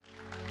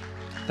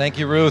Thank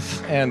you,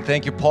 Ruth, and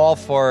thank you, Paul,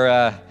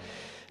 for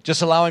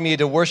just allowing me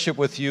to worship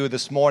with you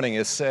this morning.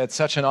 It's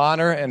such an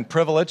honor and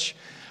privilege.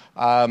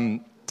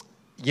 Last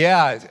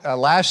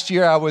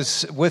year I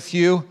was with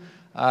you.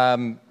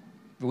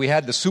 We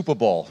had the Super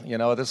Bowl. You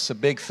know, this is a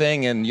big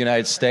thing in the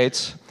United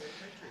States.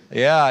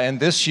 Yeah, and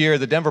this year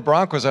the Denver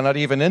Broncos are not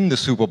even in the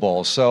Super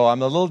Bowl, so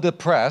I'm a little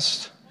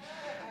depressed.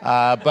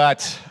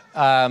 But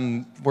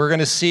we're going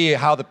to see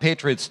how the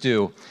Patriots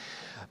do.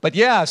 But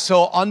yeah,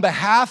 so on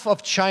behalf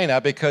of China,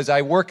 because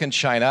I work in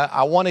China,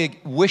 I want to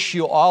wish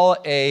you all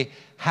a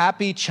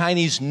happy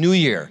Chinese New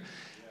Year.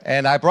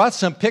 And I brought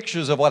some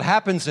pictures of what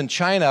happens in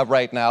China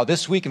right now.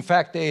 This week, in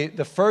fact,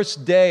 the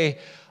first day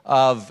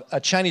of a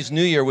Chinese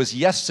New Year was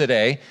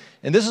yesterday.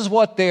 And this is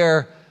what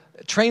their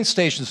train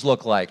stations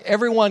look like.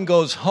 Everyone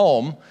goes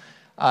home,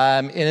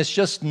 and it's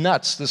just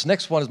nuts. This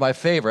next one is my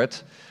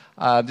favorite.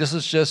 This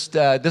is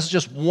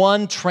just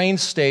one train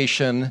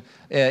station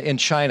in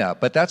China,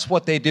 but that's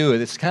what they do.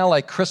 It's kind of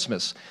like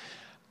Christmas.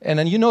 And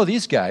then you know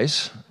these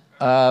guys.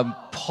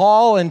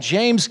 Paul and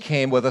James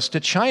came with us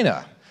to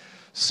China.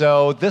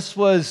 So this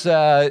was it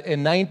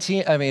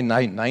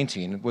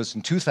was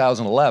in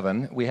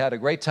 2011. We had a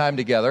great time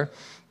together,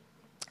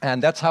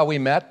 and that's how we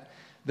met.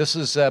 This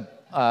is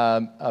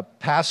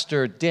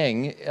Pastor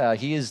Ding.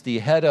 He is the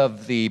head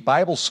of the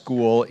Bible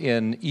school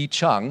in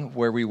Yicheng,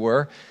 where we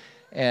were.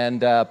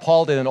 And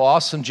Paul did an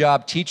awesome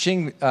job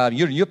teaching.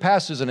 Your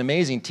pastor's an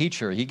amazing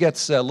teacher. He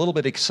gets a little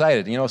bit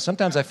excited. You know,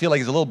 sometimes I feel like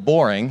he's a little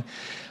boring.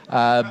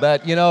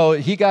 But, you know,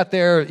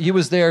 he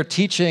was there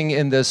teaching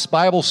in this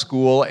Bible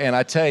school, and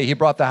I tell you, he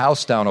brought the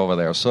house down over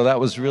there. So that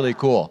was really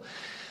cool.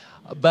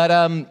 But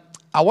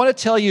I want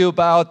to tell you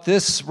about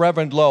this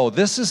Reverend Lowe.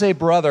 This is a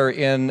brother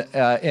in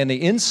the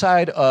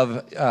inside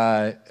of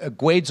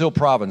Guizhou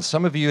province.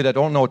 Some of you that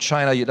don't know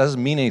China, it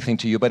doesn't mean anything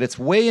to you, but it's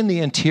way in the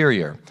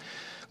interior.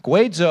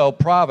 Guizhou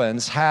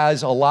province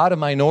has a lot of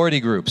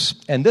minority groups,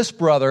 and this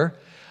brother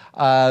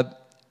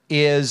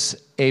is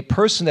a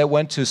person that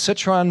went to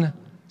Sichuan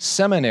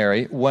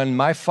Seminary when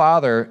my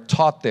father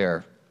taught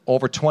there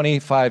over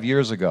 25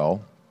 years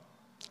ago.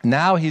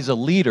 Now he's a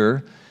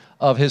leader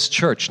of his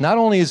church. Not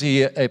only is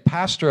he a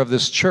pastor of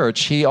this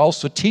church, he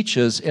also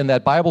teaches in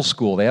that Bible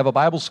school. They have a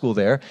Bible school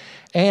there.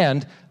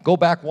 And go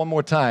back one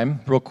more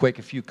time, real quick,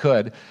 if you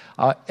could.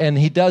 And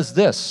he does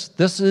this.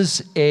 This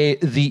is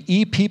the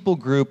E-People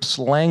group's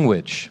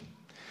language.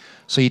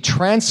 So he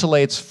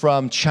translates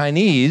from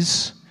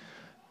Chinese,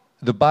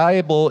 the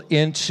Bible,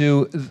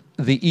 into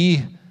the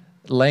E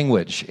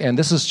language. And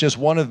this is just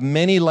one of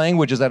many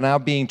languages that are now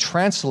being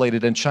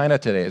translated in China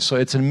today. So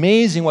it's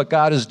amazing what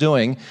God is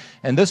doing.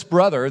 And this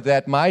brother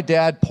that my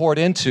dad poured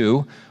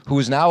into, who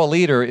is now a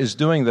leader, is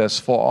doing this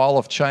for all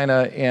of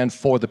China and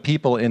for the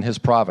people in his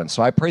province.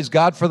 So I praise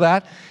God for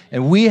that.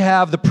 And we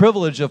have the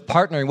privilege of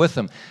partnering with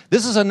him.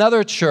 This is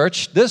another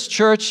church. This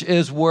church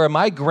is where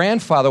my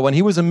grandfather, when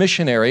he was a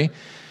missionary,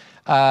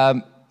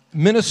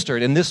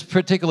 ministered in this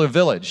particular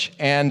village.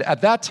 And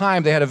at that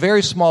time, they had a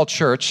very small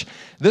church.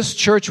 This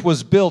church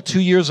was built 2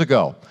 years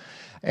ago.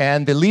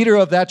 And the leader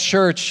of that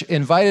church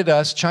invited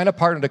us, China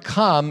Partner, to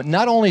come,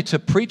 not only to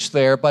preach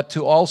there, but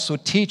to also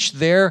teach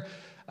their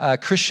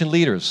Christian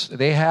leaders.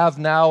 They have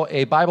now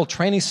a Bible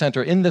training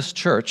center in this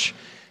church.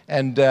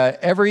 And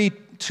every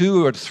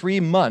 2 or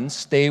 3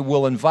 months, they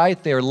will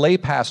invite their lay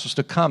pastors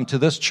to come to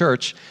this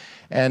church.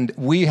 And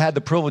we had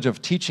the privilege of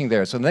teaching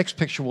there. So the next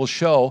picture will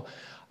show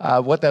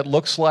what that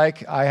looks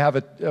like. I have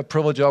a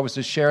privilege always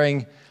of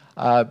sharing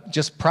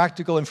just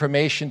practical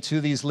information to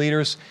these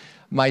leaders.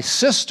 My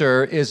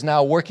sister is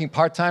now working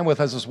part-time with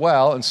us as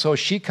well, and so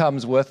she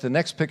comes with. The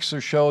next picture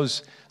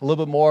shows a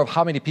little bit more of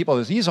how many people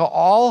there is. These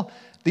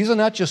are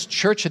not just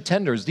church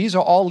attenders. These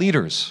are all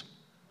leaders.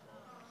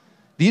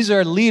 These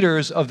are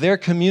leaders of their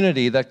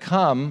community that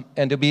come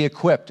and to be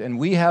equipped, and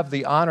we have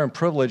the honor and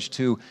privilege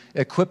to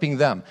equipping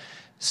them.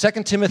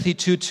 2 Timothy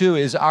 2:2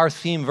 is our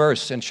theme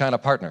verse in China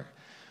Partner.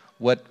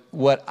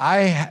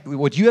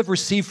 What you have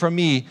received from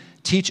me,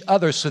 teach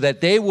others so that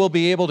they will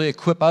be able to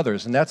equip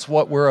others, and that's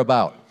what we're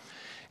about.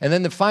 And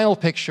then the final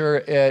picture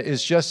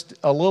is just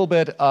a little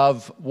bit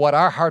of what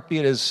our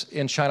heartbeat is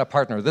in China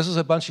Partner. This is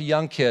a bunch of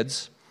young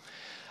kids.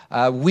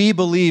 We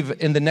believe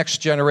in the next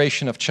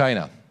generation of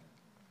China.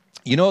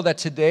 You know that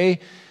today,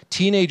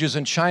 teenagers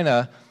in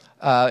China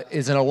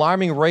is an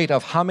alarming rate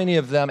of how many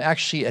of them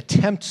actually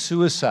attempt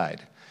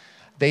suicide.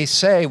 They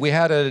say, we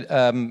had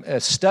a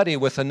study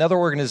with another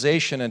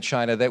organization in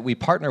China that we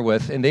partner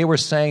with, and they were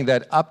saying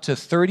that up to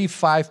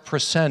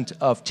 35%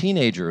 of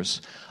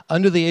teenagers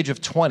under the age of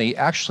 20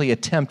 actually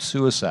attempt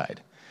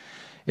suicide.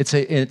 It's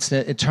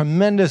a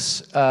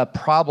tremendous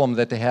problem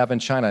that they have in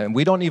China, and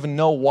we don't even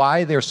know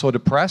why they're so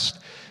depressed.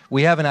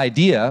 We have an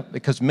idea,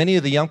 because many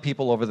of the young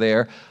people over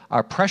there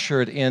are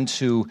pressured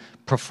into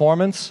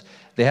performance.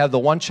 They have the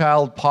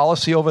one-child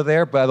policy over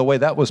there. By the way,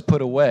 that was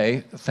put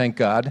away, thank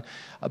God.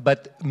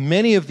 But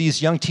many of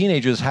these young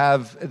teenagers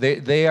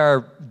they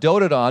are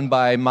doted on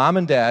by mom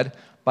and dad,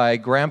 by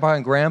grandma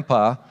and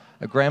grandpa,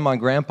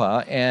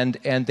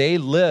 and they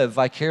live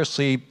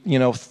vicariously,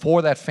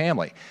 for that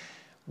family.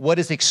 what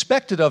is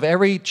expected of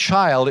every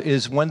child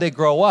is when they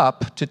grow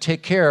up to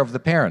take care of the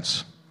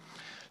parents.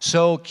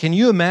 So can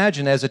you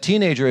imagine as a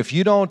teenager, if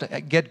you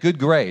don't get good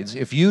grades,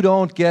 if you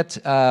don't get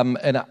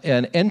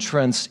an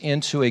entrance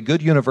into a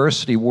good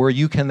university where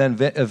you can then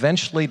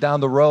eventually down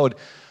the road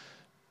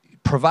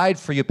provide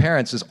for your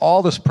parents, is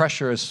all this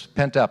pressure is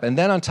pent up. And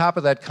then on top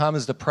of that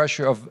comes the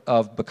pressure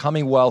of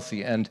becoming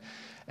wealthy and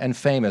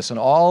famous and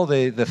all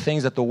the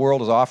things that the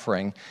world is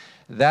offering.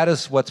 That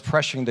is what's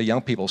pressuring the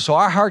young people. So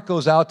our heart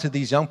goes out to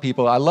these young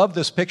people. I love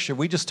this picture.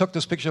 We just took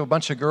this picture of a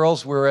bunch of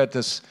girls. We were at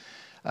this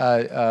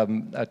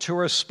a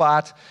tourist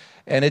spot,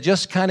 and it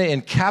just kind of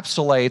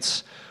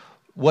encapsulates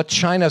what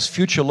China's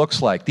future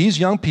looks like. These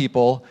young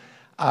people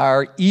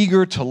are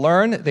eager to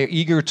learn. They're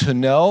eager to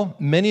know.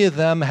 Many of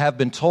them have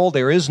been told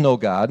there is no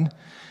God,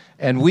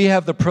 and we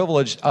have the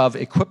privilege of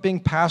equipping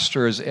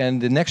pastors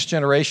and the next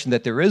generation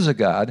that there is a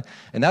God,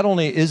 and not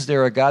only is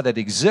there a God that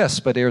exists,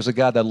 but there's a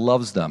God that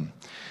loves them.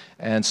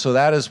 And so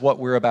that is what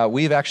we're about.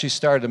 We've actually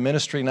started a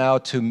ministry now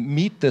to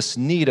meet this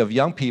need of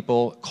young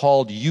people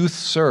called Youth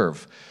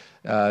Serve.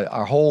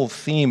 Our whole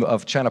theme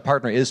of China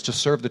Partner is to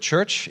serve the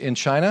church in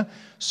China,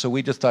 so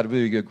we just thought it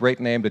would be a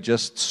great name to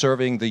just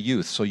serving the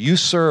youth. So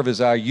Youth Serve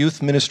is our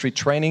youth ministry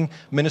training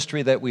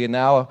ministry that we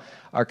now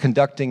are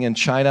conducting in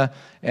China,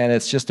 and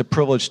it's just a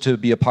privilege to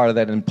be a part of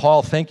that. And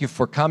Paul, thank you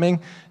for coming.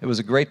 It was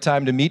a great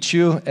time to meet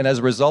you, and as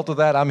a result of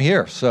that, I'm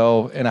here.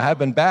 And I have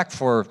been back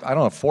for,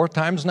 4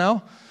 times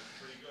now?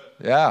 Pretty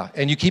good. Yeah,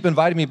 and you keep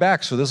inviting me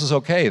back, so this is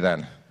okay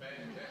then.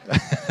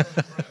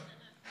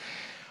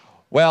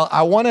 Well,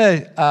 I want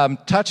to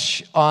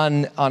touch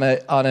on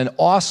an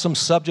awesome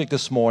subject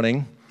this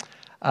morning,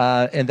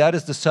 and that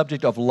is the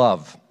subject of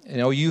love. You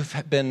know, you've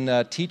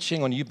been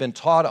teaching and you've been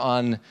taught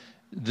on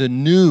the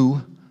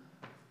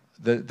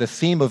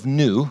theme of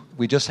new.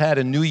 We just had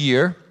a new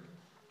year.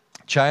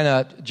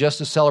 China just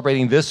is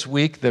celebrating this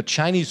week the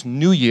Chinese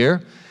New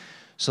Year.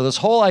 So this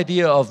whole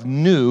idea of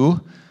new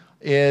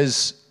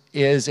is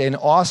an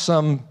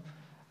awesome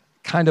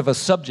kind of a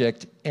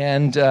subject.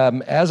 And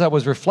as I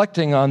was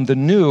reflecting on the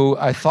new,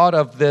 I thought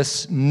of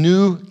this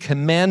new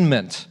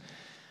commandment.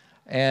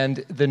 And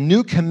the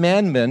new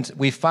commandment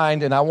we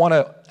find, and I want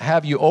to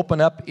have you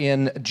open up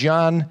in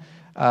John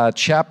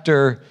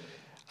chapter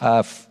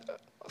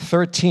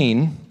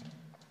 13.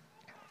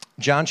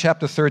 John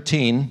chapter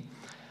 13,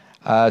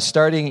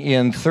 starting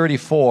in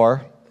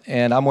 34.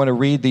 And I'm going to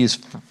read these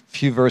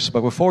few verses. But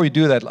before we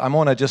do that, I'm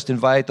going to just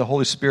invite the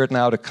Holy Spirit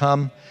now to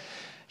come.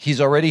 He's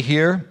already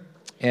here.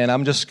 And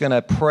I'm just going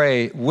to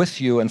pray with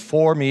you and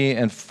for me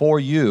and for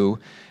you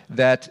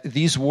that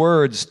these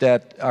words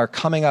that are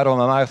coming out of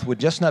my mouth would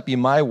just not be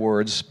my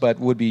words, but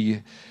would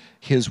be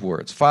His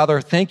words.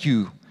 Father, thank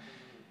you.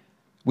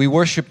 We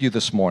worship you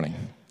this morning.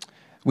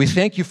 We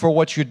thank you for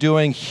what you're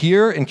doing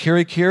here in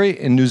Kirikiri,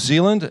 in New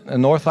Zealand,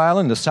 in North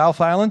Island, the South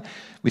Island.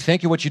 We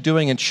thank you what you're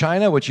doing in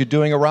China, what you're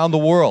doing around the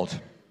world.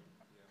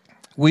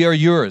 We are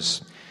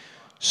yours.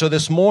 So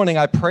this morning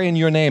I pray in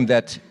your name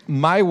that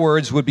my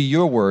words would be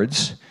your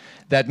words,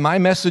 that my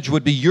message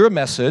would be your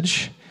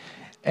message,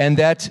 and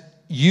that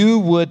you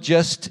would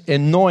just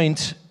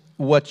anoint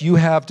what you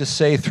have to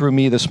say through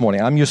me this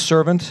morning. I'm your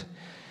servant.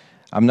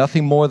 I'm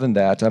nothing more than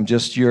that. I'm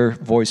just your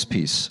voice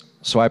piece.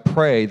 So I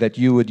pray that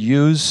you would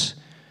use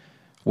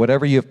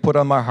whatever you've put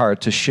on my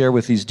heart to share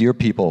with these dear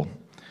people.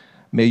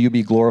 May you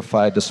be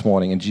glorified this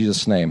morning. In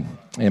Jesus' name,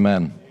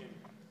 amen.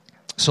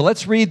 So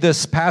let's read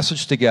this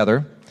passage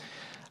together.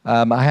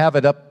 I have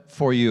it up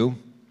for you.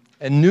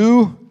 A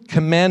new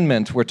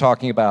commandment we're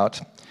talking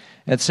about.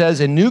 It says,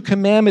 a new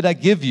commandment I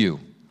give you.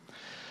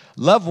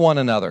 Love one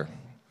another.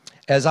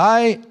 As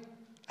I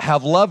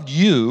have loved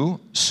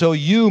you, so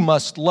you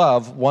must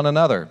love one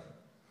another.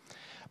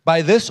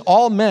 By this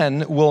all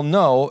men will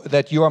know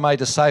that you are my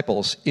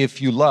disciples,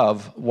 if you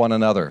love one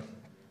another.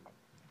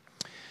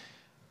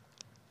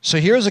 So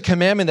here's a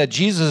commandment that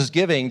Jesus is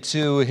giving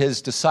to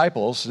his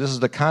disciples. This is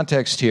the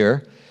context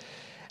here.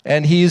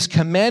 And he's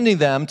commanding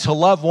them to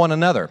love one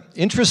another.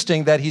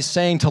 Interesting that he's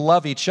saying to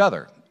love each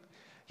other.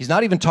 He's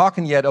not even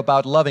talking yet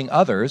about loving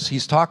others.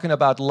 He's talking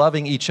about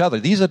loving each other.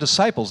 These are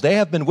disciples. They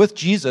have been with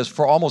Jesus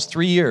for almost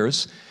 3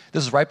 years.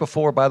 This is right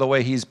before, by the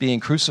way, he's being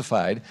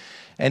crucified.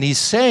 And he's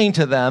saying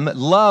to them,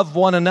 love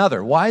one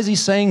another. Why is he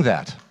saying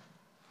that?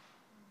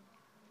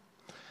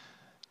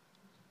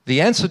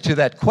 The answer to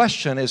that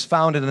question is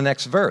found in the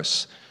next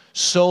verse.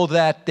 So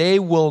that they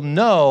will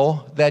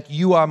know that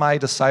you are my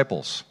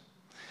disciples.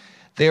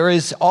 There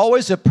is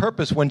always a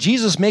purpose. When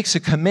Jesus makes a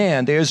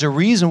command, there's a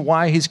reason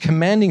why he's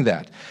commanding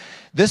that.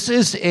 This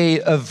is a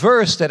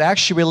verse that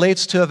actually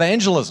relates to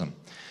evangelism.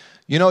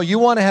 You know, you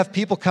want to have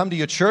people come to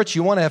your church,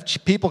 you want to have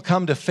people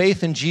come to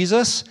faith in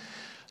Jesus,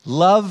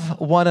 love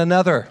one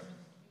another.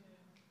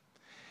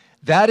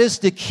 That is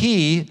the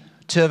key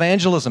to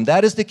evangelism.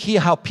 That is the key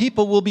how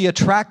people will be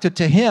attracted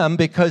to him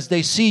because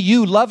they see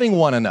you loving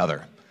one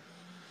another.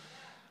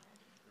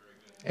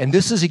 And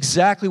this is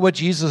exactly what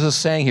Jesus is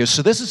saying here.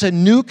 So this is a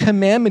new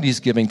commandment he's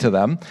giving to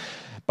them.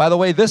 By the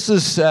way, this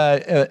is,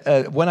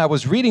 when I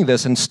was reading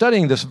this and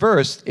studying this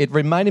verse, it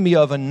reminded me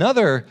of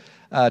another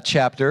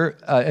chapter,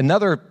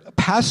 another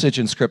passage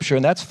in Scripture,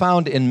 and that's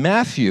found in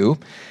Matthew.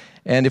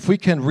 And if we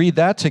can read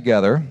that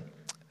together,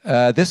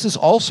 this is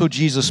also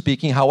Jesus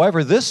speaking.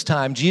 However, this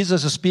time,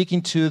 Jesus is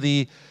speaking to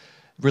the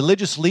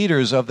religious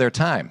leaders of their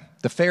time,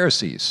 the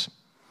Pharisees.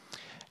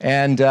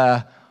 And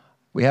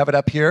we have it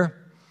up here.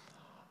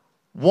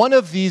 One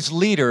of these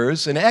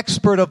leaders, an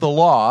expert of the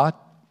law,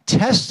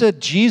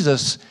 tested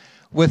Jesus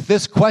with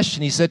this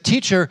question. He said,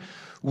 "Teacher,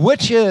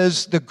 which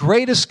is the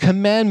greatest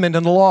commandment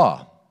in the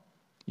law?"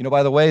 You know,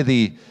 by the way,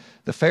 the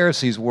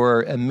Pharisees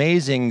were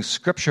amazing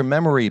scripture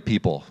memory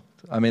people.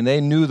 I mean,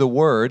 they knew the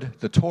word,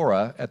 the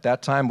Torah, at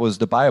that time was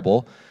the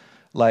Bible,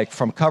 like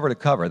from cover to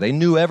cover. They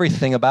knew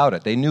everything about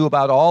it. They knew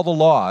about all the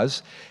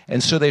laws.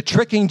 And so they're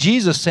tricking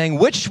Jesus, saying,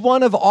 which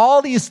one of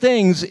all these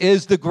things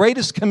is the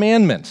greatest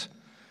commandment?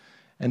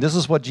 And this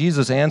is what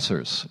Jesus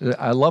answers.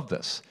 I love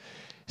this.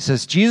 He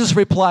says, Jesus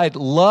replied,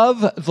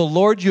 "Love the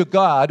Lord your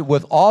God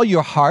with all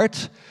your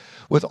heart,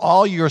 with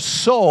all your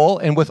soul,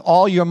 and with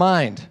all your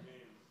mind."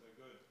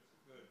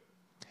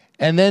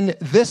 And then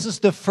this is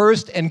the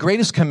first and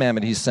greatest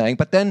commandment, he's saying.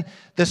 But then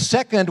the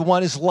second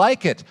one is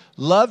like it.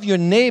 Love your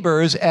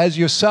neighbors as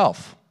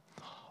yourself.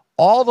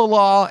 All the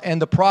law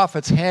and the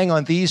prophets hang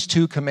on these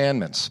two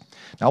commandments.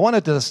 Now, I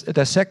want to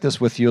dissect this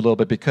with you a little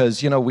bit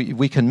because, you know,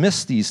 we can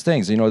miss these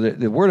things. You know,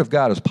 the Word of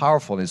God is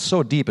powerful and it's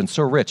so deep and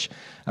so rich.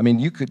 I mean,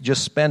 you could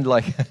just spend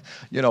like,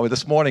 you know,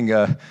 this morning,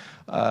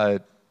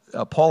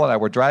 Paul and I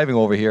were driving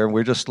over here, and we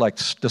were just like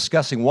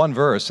discussing one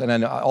verse, and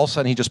then all of a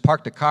sudden he just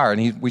parked the car,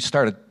 and we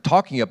started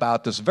talking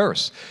about this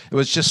verse. It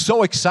was just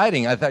so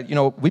exciting. I thought, you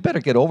know, we better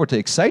get over to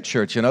Excite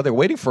Church. You know, they're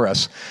waiting for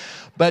us.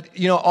 But,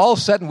 you know, all of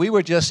a sudden we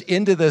were just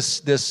into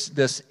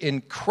this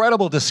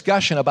incredible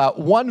discussion about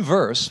one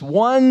verse,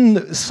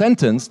 one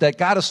sentence that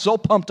got us so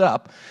pumped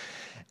up.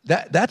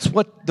 That's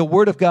what the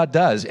Word of God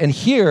does. And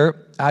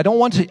here, I don't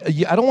want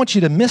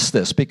you to miss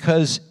this,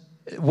 because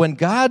when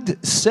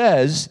God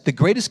says the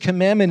greatest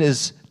commandment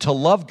is to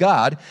love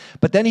God,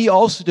 but then he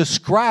also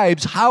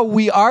describes how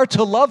we are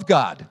to love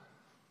God.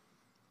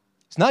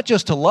 It's not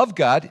just to love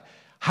God.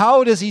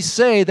 How does he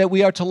say that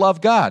we are to love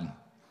God?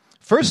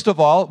 First of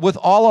all, with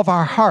all of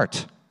our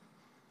heart.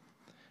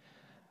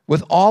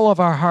 With all of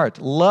our heart.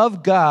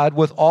 Love God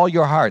with all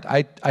your heart.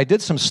 I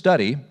did some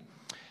study,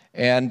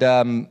 and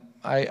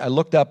I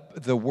looked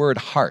up the word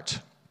heart.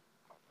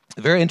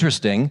 Very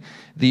interesting.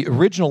 The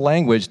original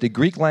language, the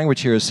Greek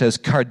language here says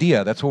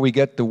cardia. That's where we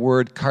get the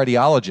word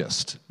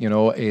cardiologist. You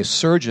know, a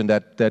surgeon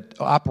that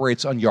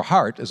operates on your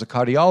heart is a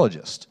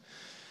cardiologist.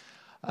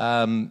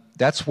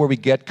 That's where we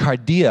get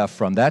cardia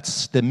from.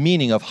 That's the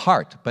meaning of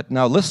heart. But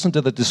now listen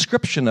to the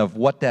description of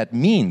what that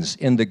means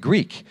in the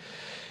Greek.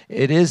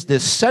 It is the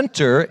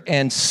center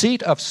and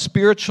seat of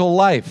spiritual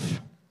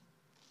life.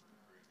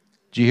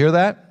 Do you hear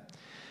that?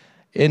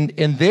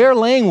 In their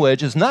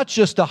language, it's not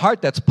just a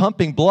heart that's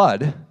pumping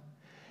blood.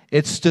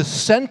 It's the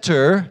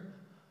center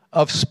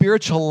of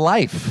spiritual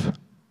life.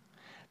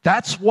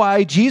 That's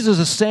why Jesus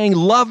is saying,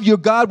 love your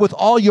God with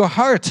all your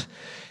heart.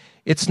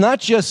 It's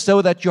not just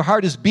so that your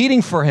heart is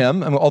beating for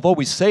him, although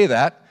we say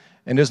that,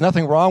 and there's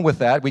nothing wrong with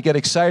that. We get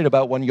excited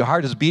about when your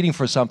heart is beating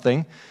for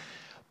something.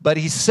 But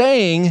he's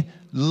saying,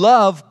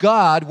 love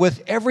God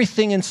with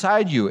everything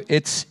inside you.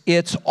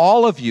 It's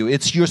all of you.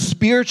 It's your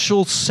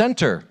spiritual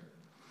center.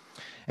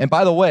 And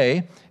by the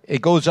way,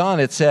 it goes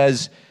on, it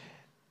says,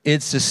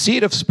 it's the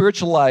seat of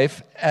spiritual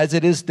life as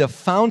it is the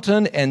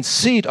fountain and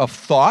seat of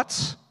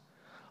thoughts,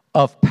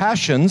 of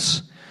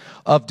passions,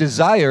 of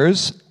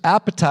desires,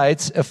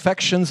 appetites,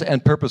 affections,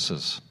 and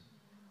purposes.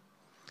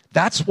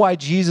 That's why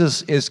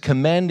Jesus is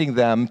commanding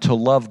them to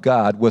love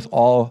God with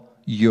all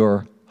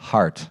your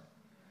heart.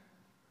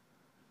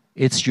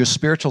 It's your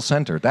spiritual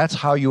center. That's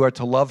how you are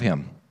to love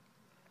him.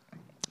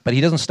 But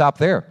he doesn't stop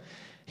there.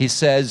 He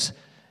says,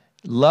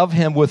 love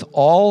him with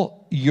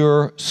all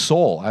your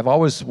soul. I've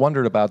always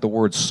wondered about the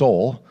word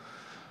soul.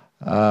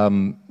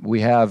 We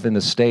have in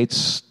the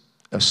States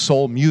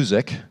soul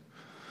music,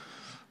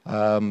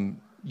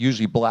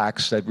 usually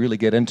blacks that really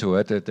get into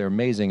it. They're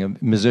amazing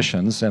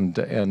musicians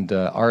and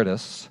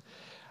artists.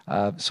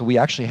 So we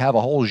actually have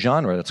a whole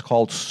genre that's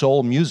called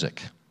soul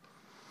music.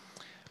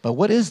 But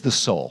what is the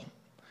soul?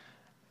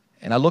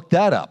 And I looked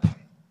that up.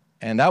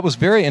 And that was a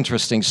very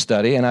interesting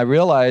study, and I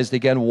realized,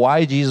 again,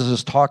 why Jesus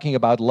is talking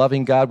about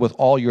loving God with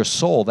all your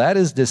soul. That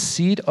is the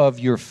seat of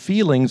your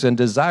feelings and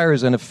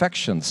desires and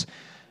affections.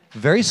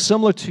 Very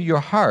similar to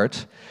your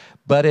heart,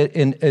 but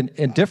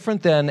in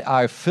different than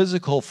our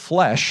physical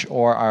flesh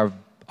or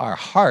our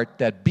heart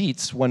that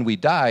beats when we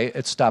die,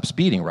 it stops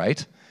beating,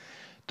 right?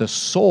 The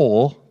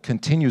soul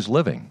continues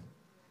living.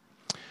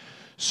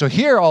 So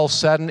here, all of a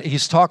sudden,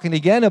 he's talking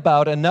again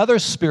about another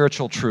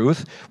spiritual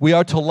truth. We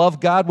are to love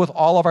God with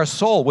all of our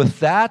soul,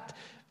 with that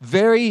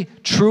very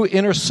true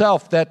inner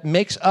self that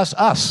makes us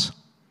us.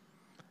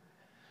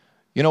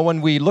 You know,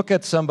 when we look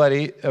at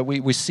somebody,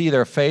 we see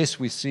their face,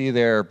 we see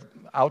their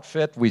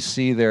outfit, we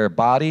see their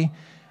body,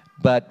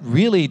 but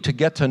really to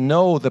get to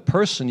know the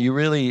person, you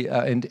really,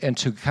 and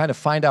to kind of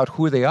find out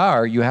who they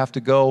are, you have to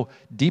go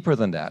deeper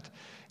than that.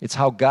 It's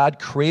how God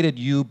created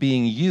you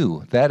being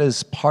you. That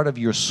is part of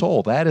your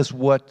soul. That is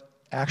what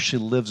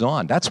actually lives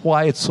on. That's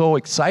why it's so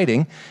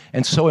exciting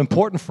and so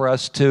important for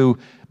us to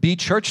be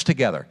church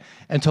together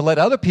and to let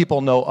other people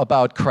know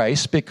about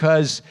Christ,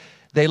 because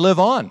they live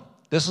on.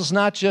 This is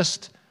not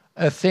just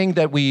a thing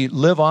that we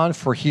live on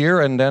for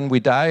here and then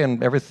we die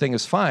and everything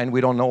is fine. We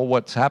don't know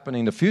what's happening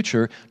in the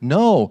future.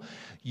 No,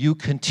 you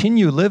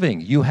continue living.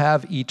 You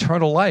have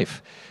eternal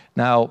life.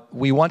 Now,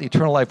 we want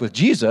eternal life with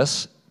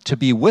Jesus, to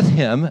be with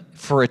him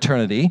for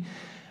eternity,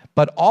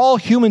 but all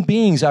human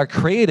beings are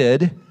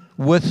created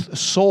with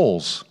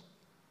souls.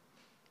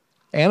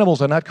 Animals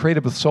are not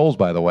created with souls,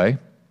 by the way.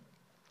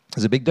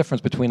 There's a big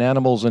difference between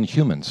animals and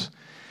humans.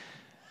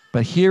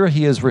 But here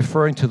he is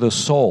referring to the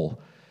soul,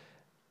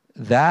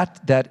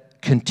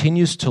 that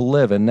continues to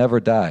live and never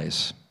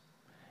dies.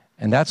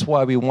 And that's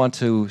why we want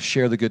to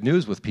share the good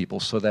news with people,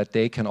 so that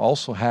they can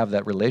also have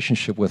that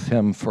relationship with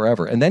him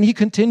forever. And then he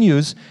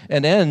continues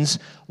and ends,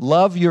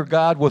 love your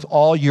God with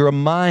all your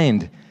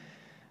mind.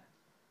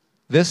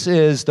 This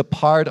is the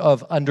part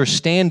of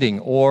understanding,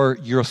 or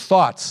your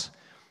thoughts.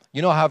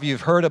 You know how you've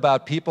heard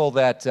about people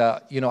that,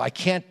 I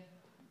can't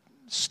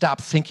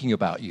stop thinking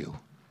about you.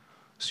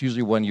 It's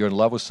usually when you're in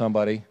love with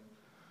somebody,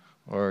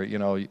 or,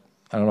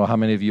 I don't know how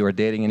many of you are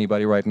dating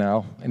anybody right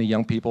now. Any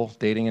young people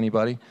dating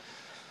anybody?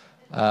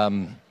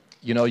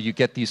 You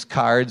get these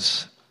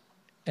cards,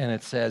 and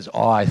it says,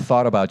 oh, I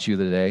thought about you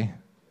today.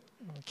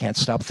 Can't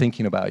stop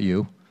thinking about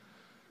you.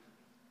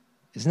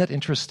 Isn't that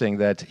interesting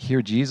that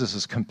here Jesus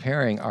is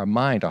comparing our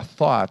mind, our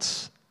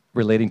thoughts,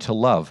 relating to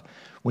love.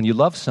 When you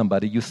love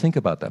somebody, you think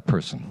about that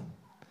person.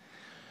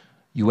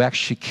 You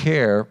actually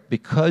care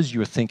because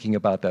you're thinking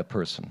about that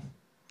person.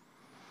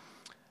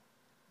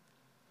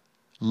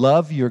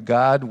 Love your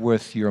God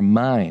with your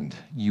mind.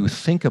 You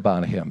think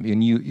about him.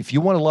 And if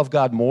you want to love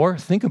God more,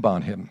 think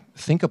about him.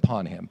 Think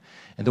upon him.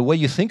 And the way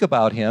you think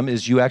about him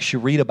is you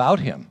actually read about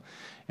him.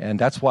 And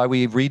that's why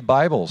we read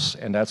Bibles,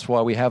 and that's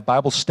why we have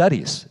Bible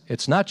studies.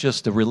 It's not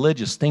just a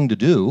religious thing to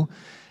do.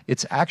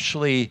 It's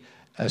actually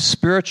a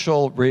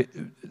spiritual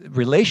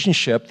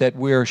relationship that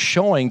we're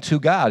showing to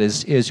God.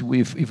 If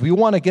we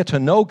want to get to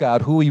know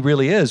God, who he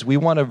really is, we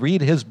want to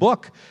read his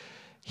book.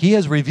 He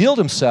has revealed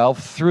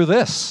himself through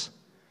this.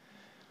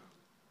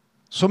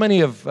 So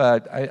many of,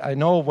 I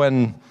know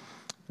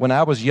when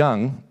I was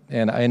young,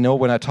 and I know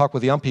when I talk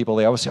with young people,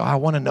 they always say, I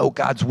want to know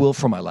God's will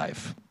for my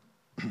life.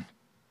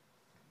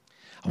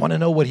 I want to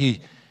know what he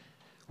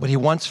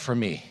wants for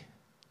me.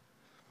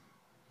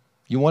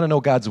 You want to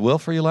know God's will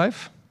for your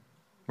life?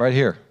 Right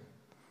here.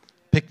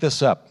 Pick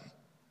this up.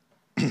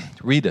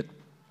 Read it.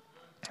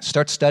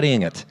 Start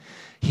studying it.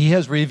 He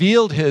has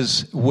revealed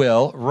his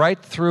will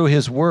right through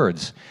his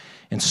words.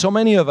 And so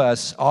many of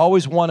us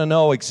always want to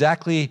know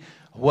exactly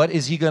what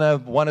is he going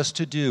to want us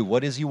to do?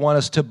 What does he want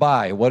us to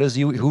buy?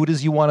 Who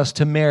does he want us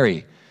to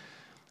marry?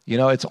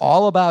 It's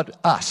all about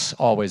us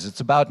always. It's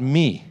about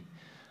me.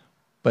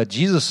 But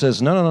Jesus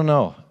says,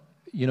 no.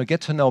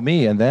 Get to know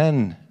me, and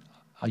then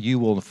you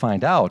will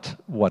find out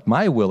what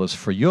my will is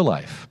for your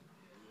life.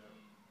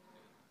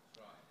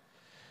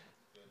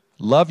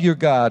 Love your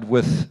God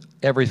with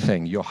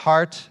everything, your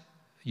heart,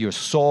 your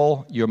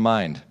soul, your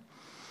mind.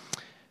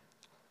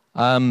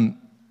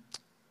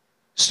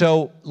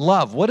 So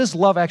love, what does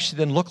love actually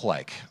then look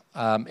like?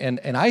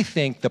 And I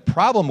think the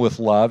problem with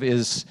love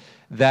is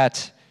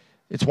that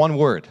it's one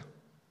word.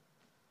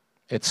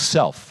 It's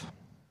self.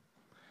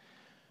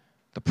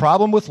 The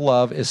problem with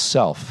love is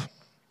self,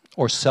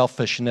 or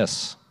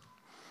selfishness.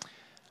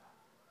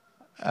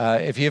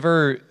 If you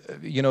ever,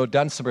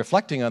 done some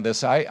reflecting on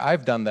this,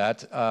 I've done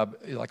that.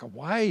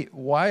 Why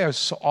are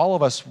all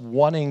of us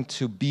wanting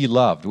to be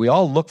loved? We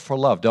all look for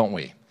love, don't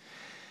we?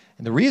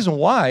 And the reason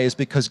why is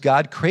because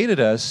God created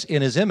us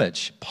in his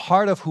image.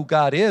 Part of who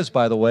God is,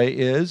 by the way,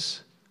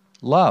 is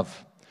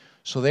love.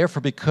 So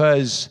therefore,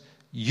 because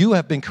you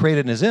have been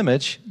created in his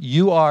image,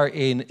 you are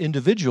an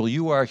individual,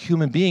 you are a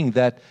human being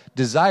that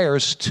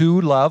desires to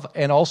love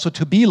and also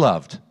to be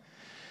loved.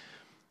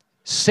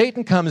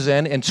 Satan comes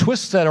in and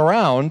twists that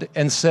around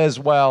and says,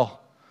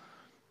 well,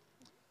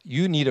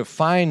 you need to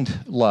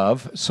find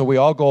love, so we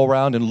all go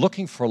around and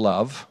looking for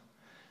love,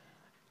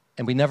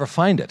 and we never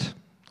find it,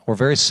 or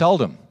very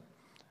seldom.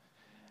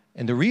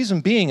 And the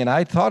reason being, and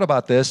I thought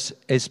about this,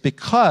 is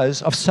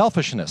because of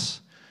selfishness.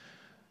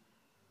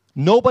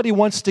 Nobody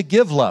wants to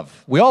give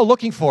love. We're all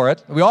looking for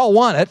it. We all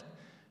want it.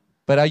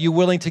 But are you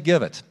willing to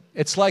give it?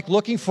 It's like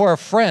looking for a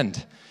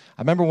friend.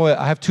 I remember when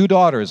I have two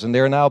daughters, and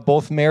they're now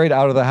both married,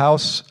 out of the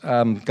house.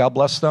 God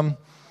bless them.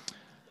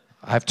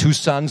 I have two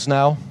sons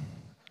now.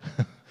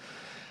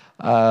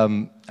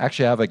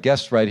 Actually, I have a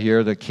guest right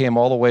here that came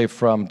all the way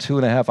from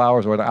 2.5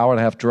 hours or an hour and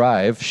a half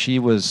drive. She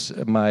was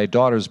my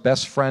daughter's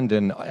best friend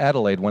in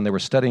Adelaide when they were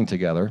studying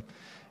together,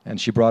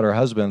 and she brought her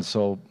husband.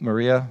 So,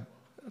 Maria,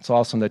 it's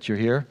awesome that you're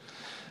here.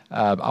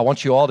 I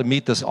want you all to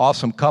meet this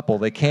awesome couple.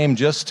 They came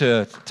just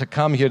to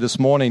come here this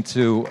morning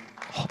to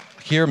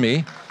hear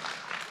me.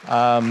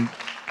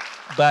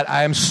 But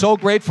I am so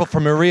grateful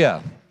for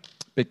Maria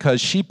because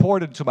she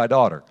poured into my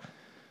daughter.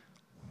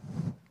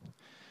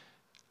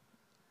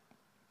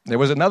 there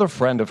was another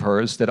friend of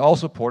hers that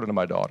also poured into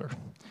my daughter.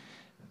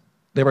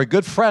 They were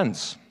good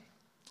friends.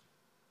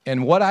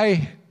 And what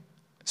I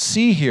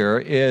see here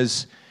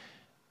is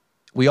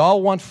we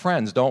all want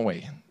friends, don't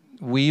we?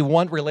 We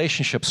want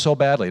relationships so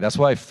badly. That's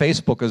why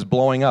Facebook is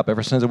blowing up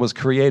ever since it was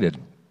created.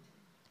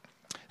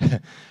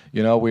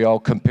 We all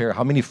compare,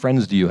 how many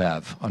friends do you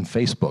have on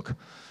Facebook?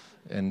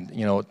 And,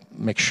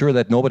 make sure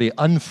that nobody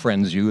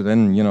unfriends you,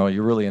 then,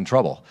 you're really in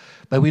trouble.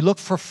 But we look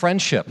for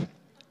friendship.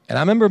 And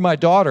I remember my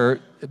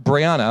daughter,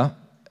 Brianna,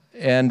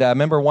 and I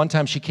remember one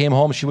time she came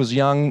home, she was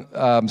young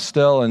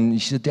still,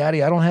 and she said,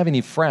 "Daddy, I don't have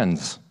any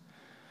friends."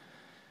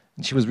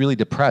 And she was really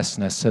depressed.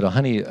 And I said, "Oh,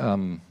 honey,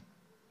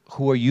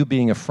 who are you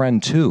being a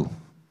friend to?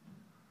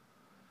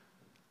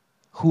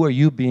 Who are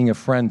you being a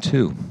friend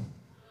to?"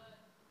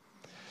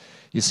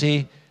 You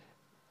see,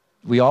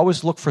 we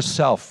always look for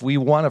self. We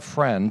want a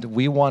friend,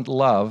 we want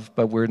love,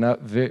 but we're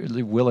not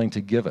very willing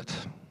to give it.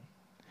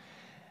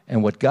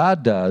 And what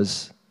God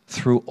does,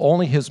 through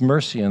only His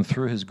mercy and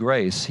through His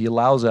grace, He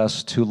allows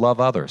us to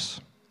love others.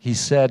 He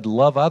said,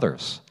 love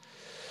others.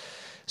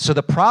 So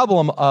the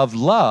problem of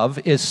love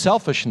is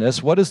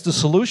selfishness. What is the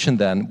solution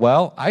then?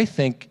 Well, I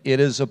think it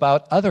is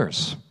about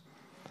others.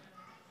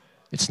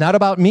 It's not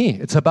about me,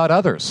 it's about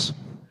others.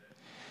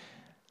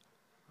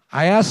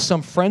 I asked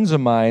some friends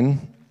of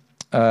mine,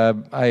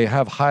 I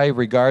have high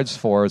regards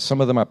for.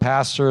 Some of them are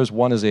pastors.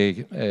 One is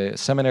a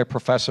seminary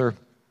professor.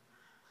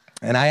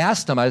 And I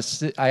asked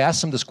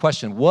them this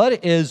question: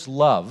 what is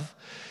love?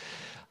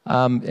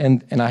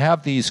 And I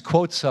have these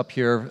quotes up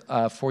here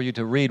for you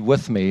to read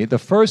with me. The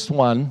first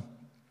one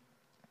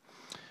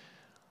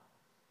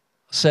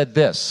said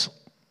this: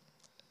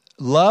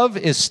 love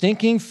is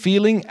thinking,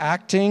 feeling,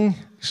 acting.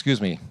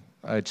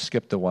 I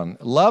skipped the one.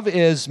 Love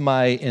is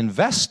my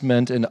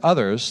investment in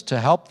others to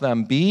help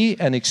them be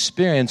and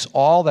experience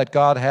all that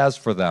God has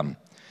for them.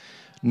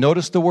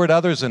 Notice the word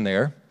others in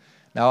there.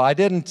 Now, I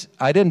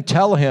didn't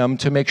tell him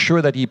to make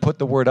sure that he put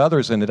the word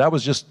others in it. That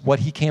was just what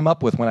he came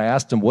up with when I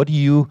asked him,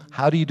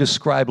 how do you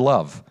describe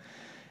love?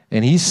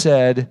 And he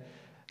said,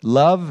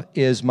 love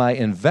is my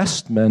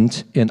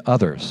investment in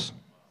others.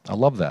 I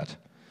love that.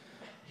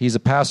 He's a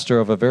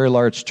pastor of a very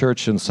large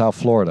church in South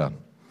Florida.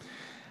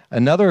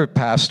 Another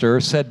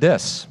pastor said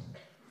this: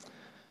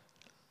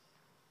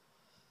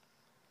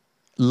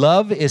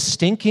 love is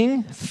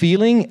thinking,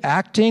 feeling,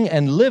 acting,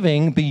 and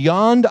living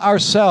beyond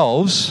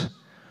ourselves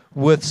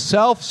with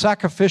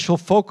self-sacrificial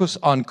focus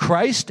on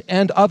Christ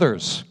and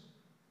others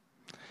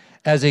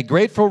as a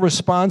grateful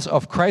response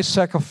of Christ's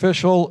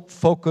sacrificial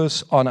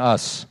focus on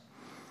us.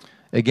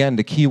 Again,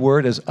 the key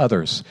word is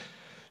others.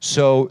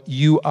 So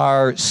you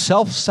are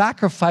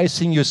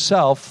self-sacrificing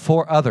yourself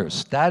for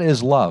others. That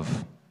is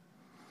love.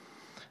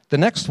 The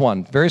next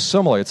one, very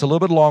similar. It's a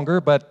little bit longer,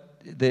 but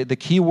the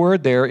key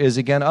word there is,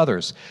 again,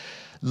 others.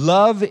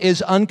 Love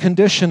is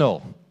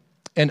unconditional,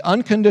 and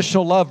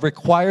unconditional love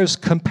requires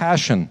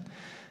compassion.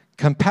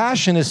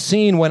 Compassion is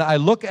seen when I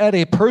look at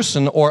a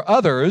person or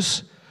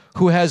others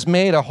who has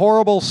made a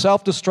horrible,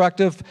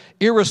 self-destructive,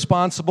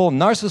 irresponsible,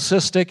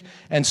 narcissistic,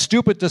 and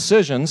stupid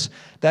decisions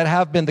that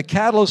have been the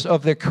catalyst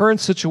of their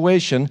current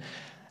situation,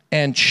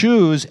 and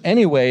choose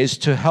anyways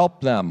to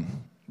help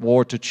them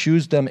or to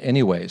choose them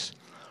anyways.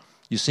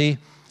 You see,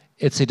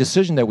 it's a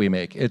decision that we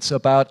make. It's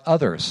about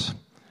others.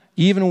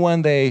 Even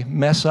when they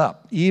mess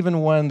up,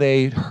 even when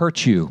they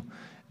hurt you,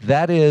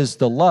 that is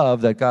the love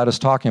that God is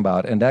talking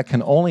about. And that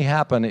can only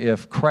happen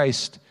if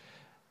Christ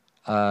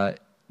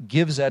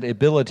gives that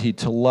ability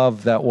to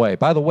love that way.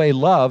 By the way,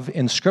 love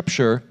in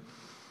Scripture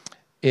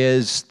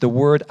is the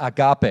word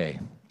agape.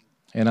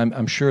 And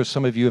I'm sure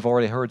some of you have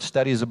already heard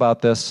studies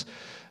about this.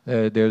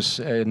 There's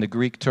in the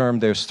Greek term,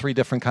 there's 3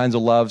 different kinds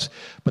of loves.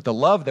 But the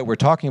love that we're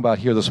talking about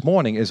here this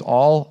morning is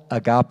all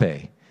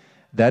agape.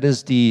 That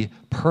is the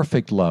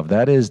perfect love.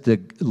 That is the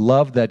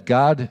love that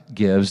God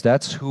gives.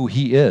 That's who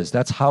He is.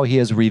 That's how He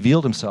has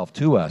revealed Himself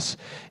to us,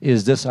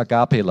 is this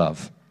agape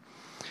love.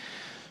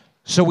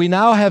 So we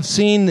now have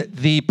seen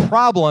the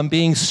problem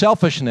being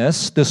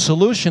selfishness. The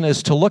solution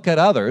is to look at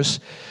others.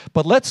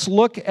 But let's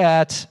look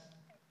at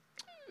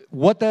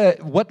what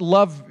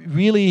love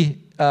really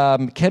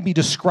can be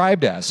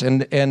described as.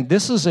 And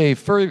this is a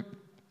favorite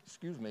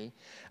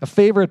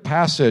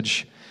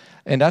passage,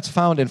 and that's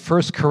found in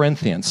 1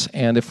 Corinthians.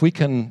 And if we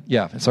can,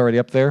 it's already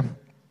up there.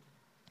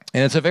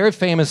 And it's a very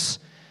famous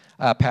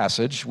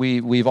passage.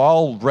 We've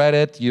all read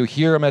it. You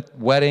hear them at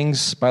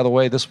weddings. By the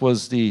way, this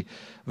was the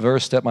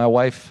verse that my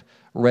wife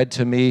read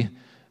to me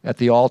at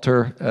the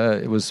altar.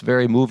 It was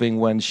very moving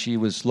when she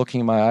was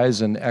looking in my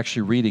eyes and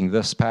actually reading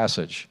this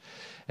passage.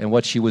 And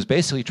what she was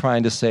basically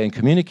trying to say and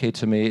communicate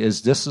to me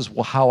is, this is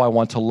how I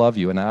want to love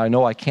you. And I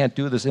know I can't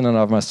do this in and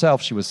of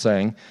myself, she was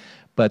saying,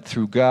 but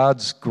through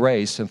God's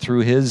grace and through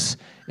His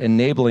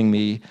enabling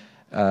me,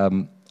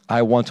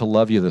 I want to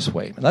love you this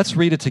way. Let's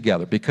read it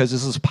together because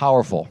this is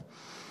powerful.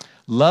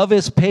 Love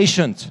is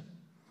patient.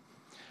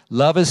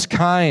 Love is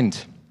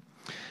kind.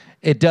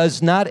 It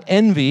does not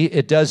envy.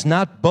 It does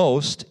not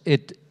boast.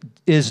 It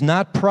is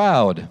not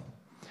proud.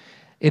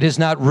 It is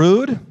not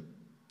rude.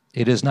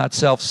 It is not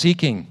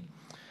self-seeking.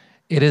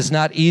 It is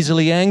not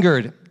easily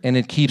angered, and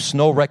it keeps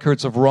no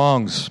records of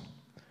wrongs.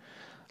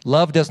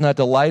 Love does not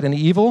delight in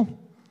evil,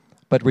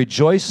 but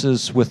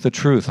rejoices with the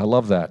truth. I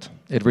love that.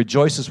 It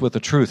rejoices with the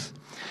truth.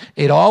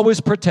 It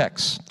always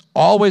protects,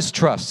 always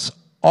trusts,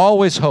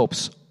 always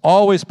hopes,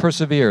 always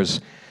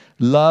perseveres.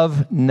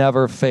 Love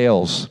never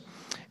fails.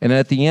 And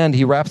at the end,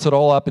 he wraps it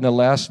all up in the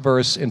last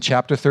verse in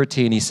chapter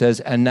 13. He says,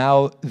 and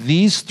now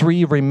these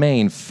three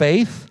remain,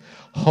 faith,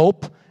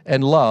 hope,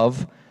 and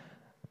love.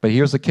 But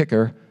here's the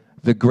kicker.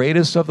 The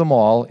greatest of them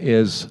all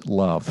is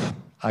love,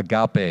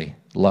 agape,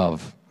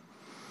 love.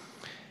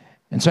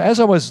 And so as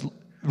I was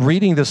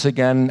reading this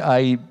again,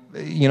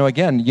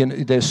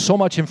 there's so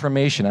much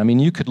information. I mean,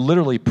 you could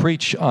literally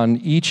preach on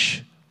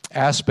each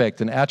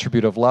aspect and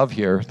attribute of love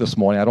here this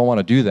morning. I don't want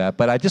to do that,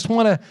 but I just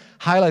want to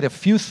highlight a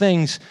few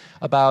things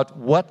about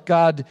what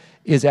God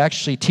is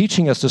actually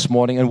teaching us this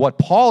morning and what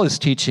Paul is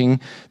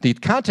teaching. The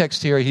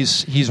context here,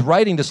 he's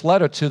writing this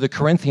letter to the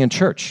Corinthian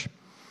church,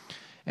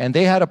 and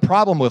they had a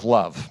problem with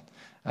love.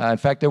 In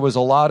fact, there was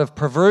a lot of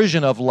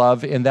perversion of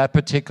love in that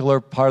particular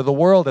part of the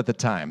world at the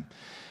time.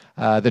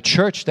 The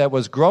church that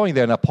was growing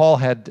there, now Paul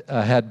had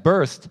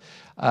birthed,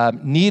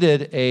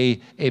 needed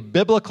a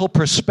biblical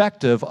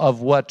perspective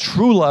of what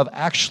true love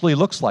actually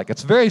looks like.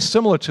 It's very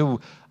similar to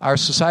our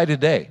society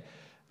today.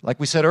 Like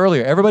we said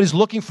earlier, everybody's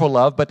looking for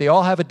love, but they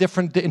all have a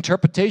different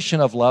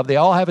interpretation of love. They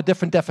all have a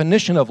different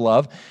definition of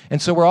love,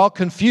 and so we're all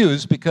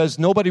confused because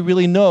nobody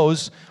really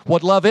knows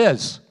what love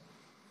is.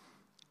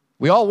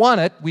 We all want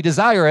it, we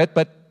desire it,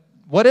 but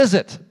what is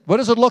it? What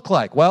does it look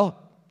like? Well,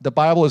 the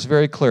Bible is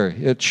very clear.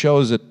 It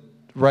shows it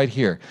right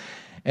here.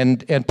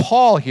 And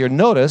Paul here,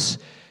 notice,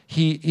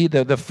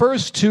 the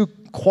first two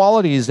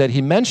qualities that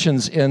he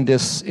mentions in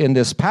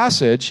this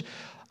passage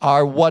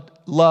are what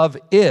love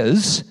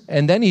is,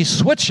 and then he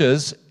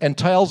switches and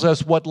tells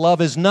us what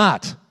love is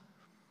not.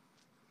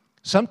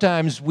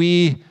 Sometimes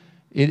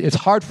it's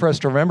hard for us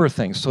to remember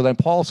things, so then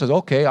Paul says,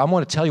 okay, I'm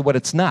going to tell you what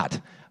it's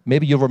not.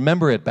 Maybe you'll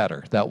remember it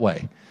better that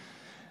way.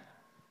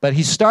 But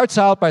he starts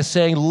out by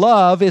saying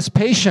love is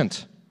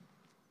patient.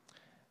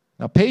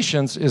 Now,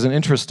 patience is an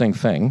interesting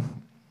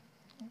thing.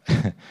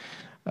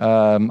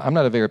 I'm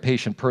not a very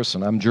patient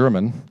person. I'm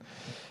German.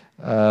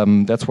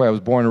 That's where I was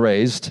born and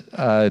raised.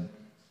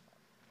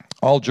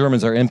 All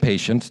Germans are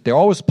impatient. They're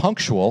always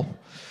punctual.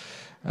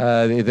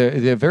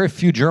 There are very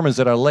few Germans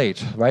that are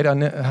late, right,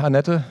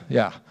 Annette?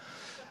 Yeah.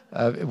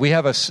 We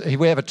have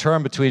a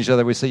term between each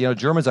other. We say,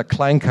 Germans are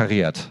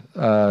kleinkariert.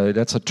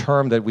 That's a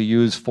term that we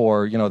use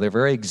for, they're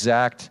very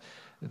exact.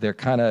 They're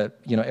kind of,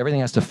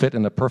 everything has to fit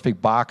in a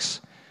perfect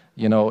box.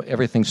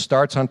 Everything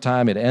starts on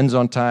time, it ends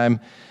on time.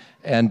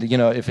 And,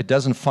 if it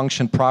doesn't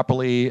function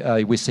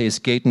properly, we say es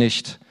geht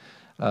nicht.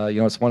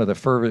 It's one of the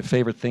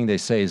favorite thing they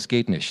say is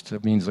geht nicht.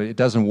 It means it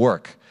doesn't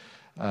work.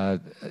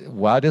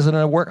 Why doesn't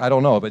it work? I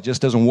don't know, but it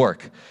just doesn't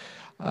work.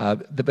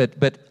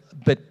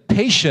 But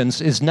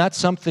patience is not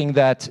something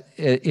that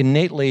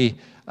innately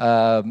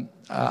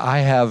I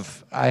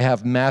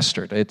have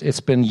mastered.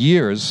 It's been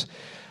years,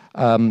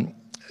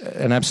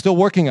 and I'm still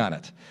working on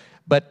it.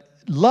 But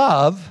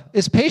love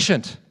is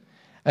patient.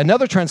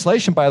 Another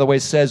translation, by the way,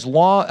 says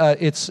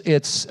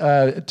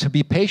to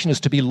be patient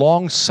is to be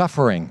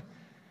long-suffering.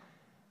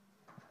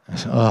 I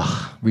said,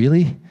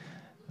 really?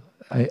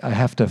 I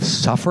have to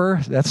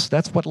suffer?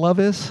 That's what love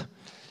is?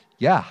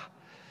 Yeah.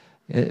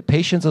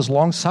 Patience is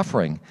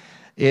long-suffering.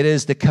 It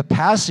is the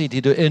capacity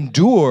to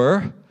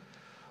endure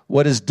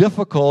what is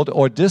difficult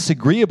or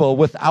disagreeable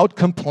without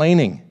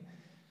complaining.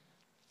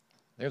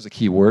 There's a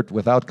key word,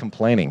 without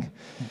complaining.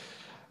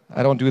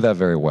 I don't do that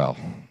very well.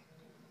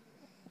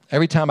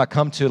 Every time I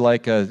come to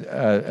like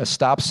a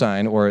stop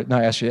sign, or no,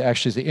 actually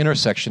it's the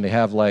intersection, they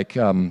have like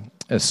a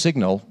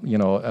signal,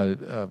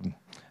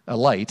 a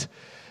light.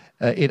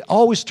 It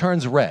always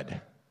turns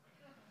red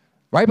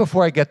right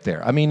before I get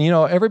there. I mean,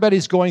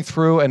 everybody's going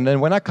through, and then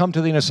when I come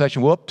to the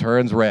intersection, whoop,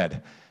 turns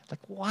red. Like,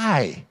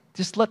 why?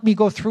 Just let me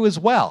go through as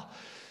well.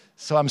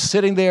 So I'm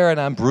sitting there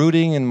and I'm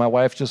brooding, and my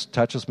wife just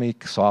touches me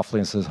softly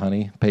and says,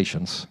 honey,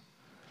 patience.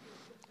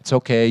 It's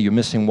okay, you're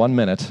missing 1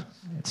 minute.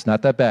 It's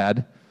not that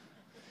bad.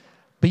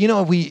 But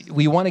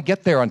we want to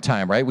get there on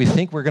time, right? We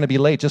think we're going to be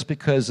late just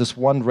because this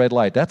one red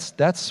light.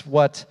 That's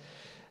what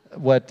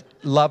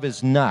love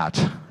is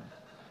not.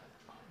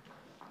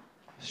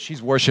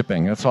 She's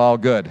worshiping. It's all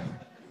good.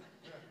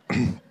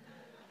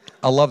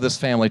 I love this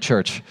family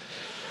church.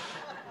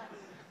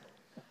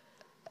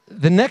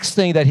 The next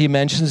thing that he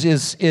mentions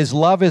is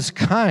love is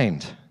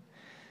kind.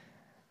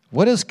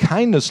 What does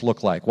kindness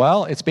look like?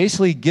 Well, it's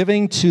basically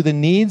giving to the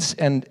needs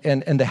and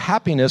the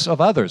happiness of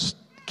others.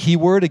 Key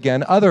word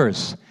again,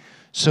 others.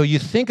 So you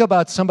think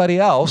about somebody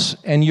else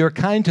and you're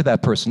kind to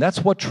that person.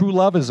 That's what true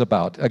love is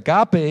about.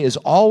 Agape is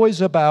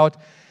always about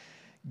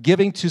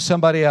giving to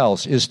somebody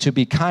else, is to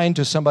be kind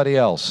to somebody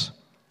else.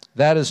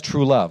 That is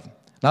true love.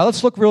 Now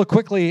let's look real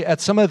quickly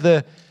at some of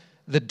the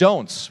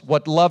don'ts,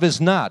 what love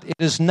is not. It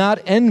is not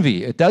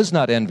envy. It does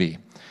not envy.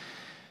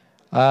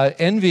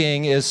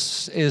 Envying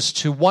is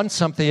to want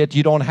something that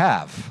you don't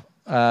have.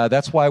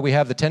 That's why we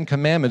have the 10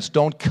 Commandments.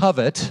 Don't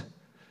covet.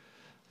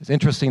 It's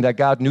interesting that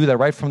God knew that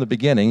right from the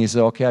beginning. He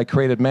said, okay, I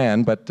created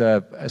man, but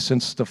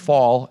since the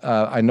fall,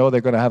 I know they're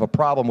going to have a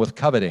problem with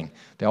coveting.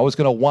 They're always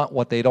going to want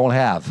what they don't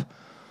have.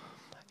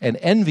 And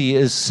envy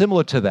is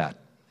similar to that.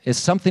 It's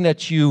something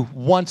that you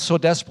want so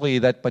desperately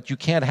but you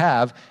can't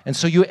have, and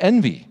so you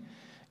envy.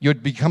 You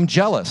become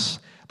jealous.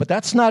 But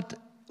that's not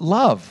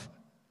love.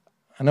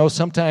 I know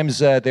sometimes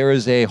there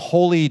is a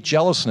holy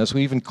jealousness.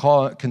 We even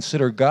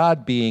consider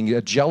God being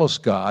a jealous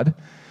God,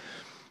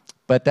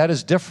 but that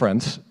is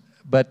different.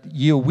 But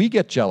we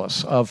get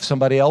jealous of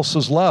somebody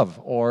else's love,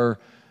 or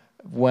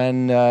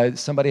when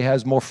somebody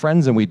has more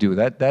friends than we do.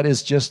 That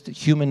is just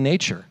human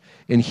nature.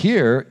 And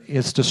here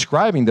it's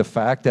describing the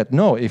fact that,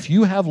 no, if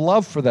you have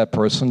love for that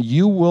person,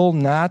 you will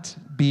not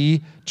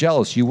be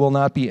jealous. You will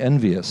not be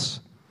envious.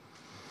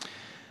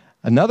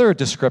 Another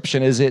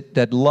description is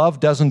that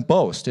love doesn't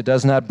boast. It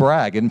does not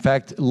brag. In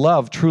fact,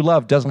 true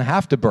love, doesn't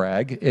have to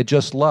brag. It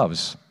just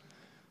loves.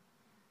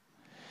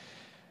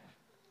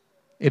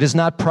 It is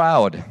not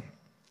proud,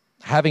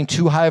 having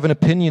too high of an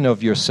opinion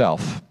of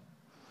yourself.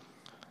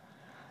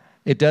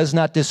 It does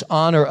not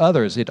dishonor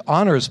others. It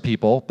honors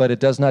people, but it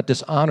does not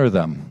dishonor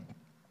them.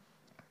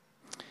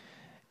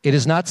 It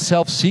is not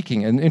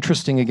self-seeking. And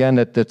interesting, again,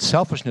 that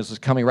selfishness is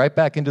coming right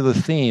back into the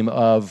theme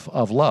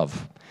of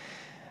love.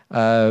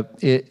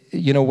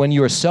 When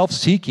you are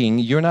self-seeking,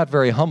 you're not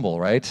very humble,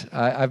 right?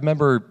 I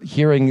remember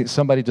hearing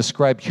somebody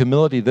describe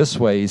humility this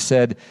way. He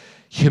said,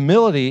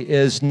 humility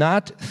is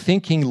not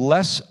thinking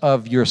less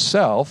of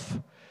yourself,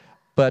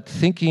 but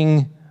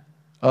thinking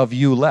of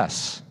you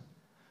less.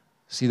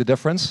 See the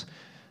difference?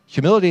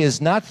 Humility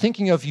is not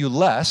thinking of you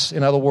less,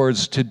 in other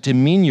words, to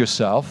demean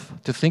yourself,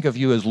 to think of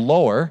you as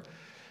lower,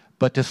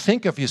 but to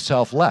think of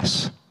yourself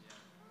less.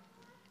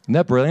 Isn't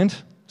that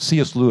brilliant?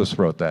 C.S. Lewis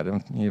wrote that.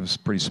 He was a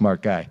pretty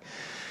smart guy.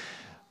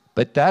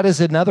 But that is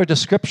another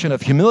description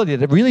of humility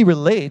that really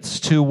relates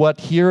to what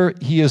here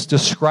he is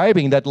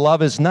describing that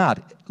love is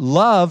not.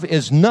 Love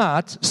is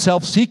not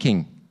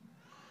self-seeking.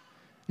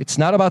 It's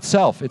not about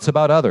self. It's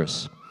about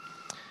others.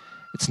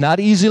 It's not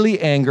easily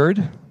angered,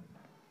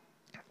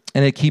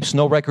 and it keeps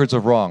no records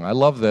of wrong. I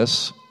love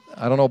this.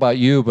 I don't know about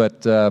you,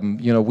 but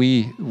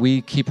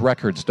we keep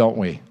records, don't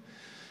we,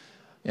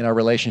 in our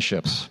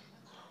relationships.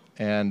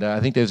 And I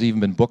think there's even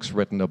been books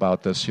written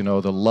about this, the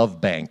love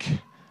bank.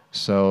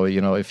 So,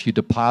 if you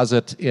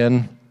deposit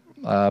in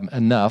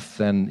enough,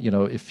 then,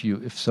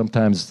 if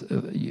sometimes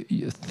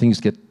things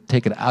get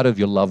taken out of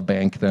your love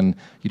bank, then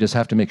you just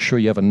have to make sure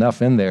you have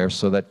enough in there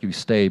so that you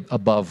stay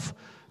above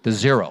the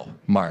zero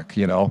mark,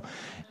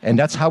 And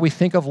that's how we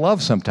think of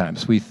love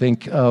sometimes. We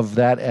think of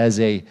that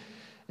as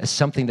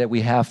something that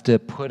we have to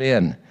put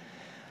in.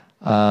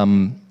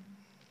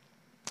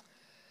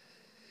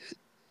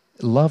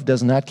 Love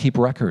does not keep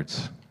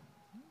records.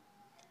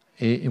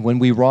 When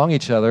we wrong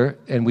each other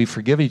and we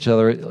forgive each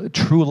other,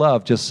 true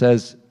love just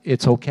says,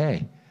 it's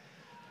okay.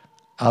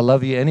 I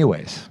love you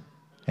anyways.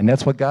 And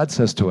that's what God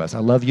says to us. I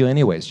love you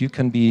anyways. You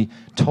can be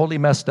totally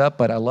messed up,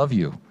 but I love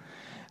you.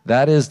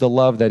 That is the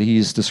love that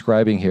he's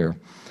describing here.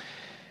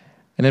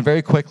 And then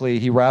very quickly,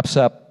 he wraps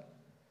up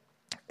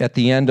at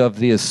the end of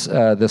this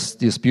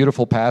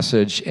beautiful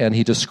passage, and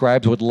he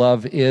describes what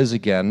love is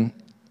again.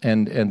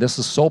 And this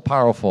is so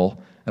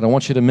powerful. And I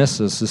want you to miss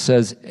this. It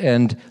says,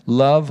 and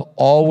love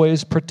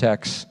always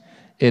protects,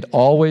 it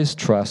always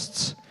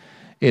trusts,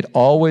 it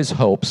always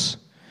hopes,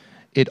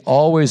 it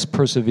always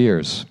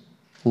perseveres.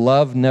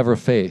 Love never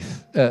fails.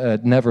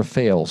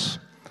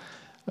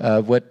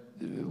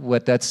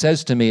 What that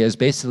says to me is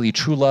basically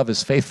true love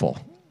is faithful.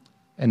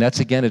 And that's,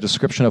 again, a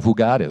description of who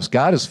God is.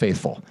 God is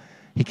faithful.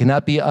 He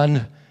cannot be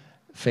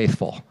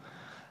unfaithful.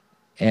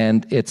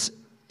 And it's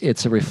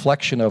a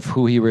reflection of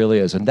who he really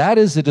is. And that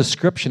is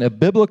a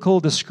biblical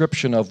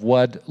description of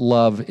what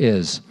love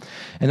is.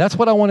 And that's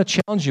what I want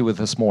to challenge you with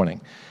this morning.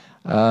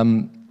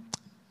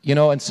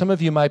 And some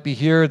of you might be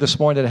here this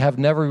morning that have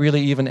never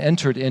really even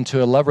entered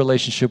into a love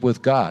relationship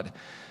with God,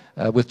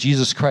 with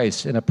Jesus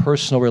Christ, in a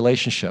personal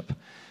relationship.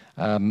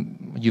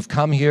 You've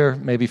come here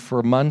maybe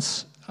for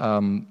months,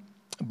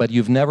 but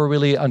you've never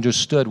really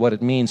understood what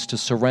it means to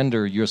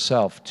surrender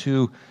yourself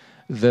to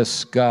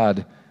this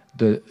God,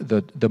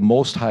 the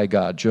Most High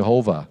God,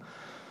 Jehovah.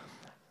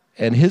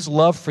 And his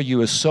love for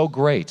you is so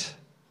great.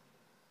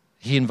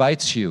 He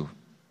invites you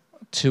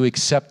to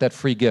accept that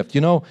free gift.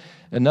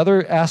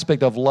 Another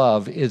aspect of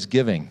love is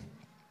giving.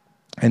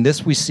 And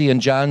this we see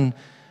in John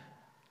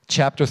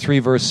chapter 3,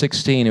 verse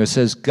 16. It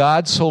says,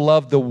 God so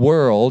loved the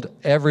world,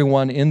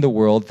 everyone in the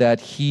world,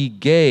 that he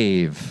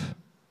gave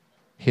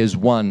his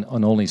one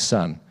and only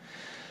Son.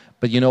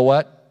 But you know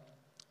what?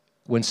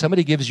 When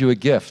somebody gives you a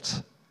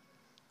gift,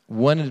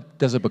 when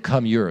does it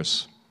become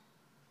yours?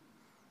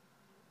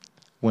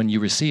 When you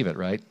receive it,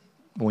 right?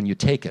 When you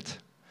take it.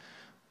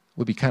 It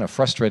would be kind of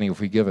frustrating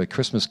if we give a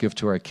Christmas gift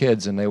to our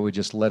kids and they would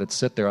just let it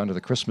sit there under the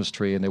Christmas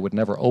tree and they would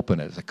never open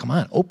it. It's like, come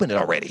on, open it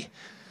already.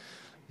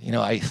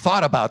 I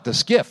thought about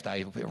this gift.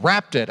 I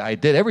wrapped it. I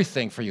did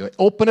everything for you.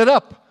 Open it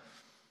up.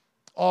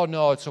 Oh,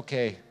 no, it's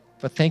okay.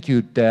 But thank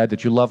you, Dad,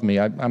 that you love me.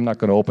 I'm not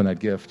going to open that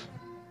gift.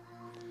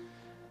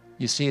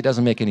 You see, it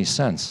doesn't make any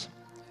sense.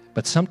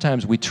 But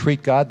sometimes we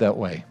treat God that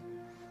way.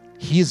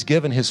 He has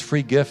given his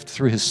free gift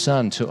through his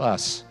Son to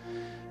us.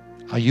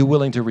 Are you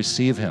willing to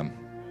receive him?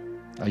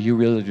 Are you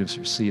willing to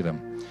receive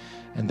him?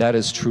 And that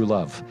is true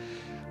love.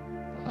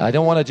 I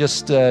don't want to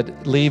just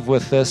leave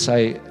with this.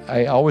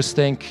 I always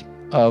think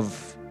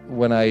of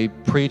when I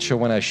preach or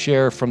when I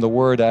share from the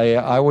Word, I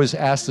always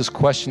ask this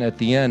question at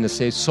the end to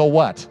say, so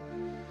what?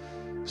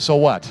 So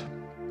what?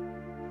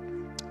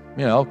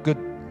 You know,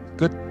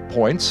 good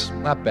points,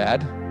 not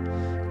bad.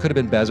 Could have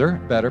been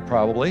better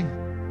probably.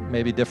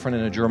 Maybe different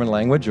in a German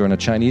language or in a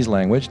Chinese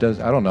language.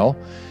 I don't know.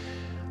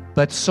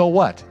 But so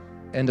what?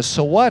 And the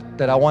so what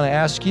that I want to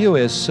ask you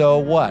is, so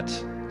what?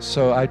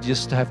 So I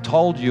just have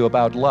told you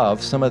about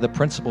love, some of the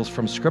principles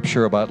from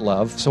Scripture about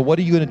love. So what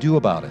are you going to do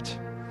about it?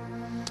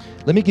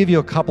 Let me give you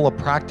a couple of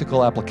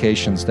practical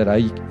applications that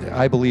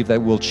I believe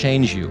that will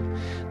change you.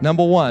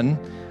 Number one,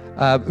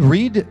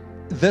 read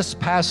this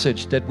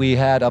passage that we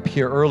had up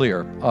here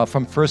earlier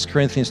from 1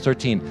 Corinthians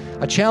 13.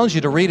 I challenge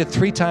you to read it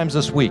 3 times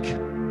this week.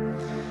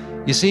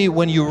 You see,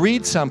 when you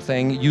read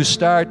something, you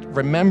start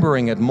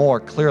remembering it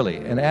more clearly.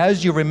 And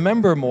as you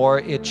remember more,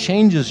 it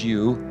changes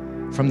you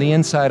from the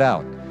inside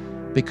out,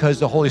 because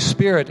the Holy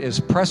Spirit is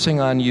pressing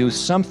on you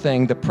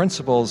something, the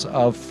principles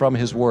from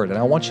His Word. And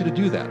I want you to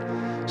do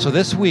that. So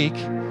this week,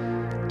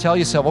 tell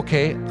yourself,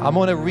 okay, I'm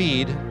going to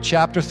read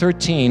chapter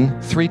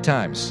 13 3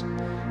 times.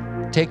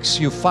 It takes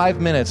you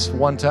 5 minutes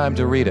one time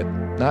to read it.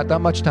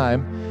 Not much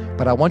time.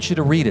 But I want you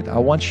to read it. I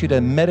want you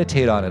to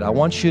meditate on it. I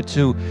want you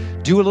to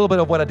do a little bit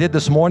of what I did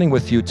this morning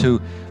with you,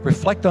 to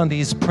reflect on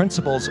these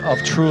principles of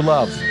true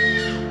love.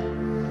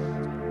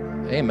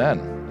 Amen.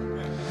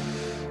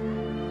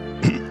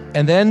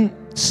 And then,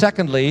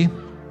 secondly,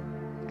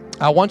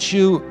 I want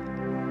you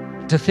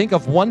to think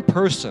of one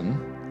person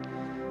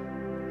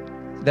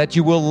that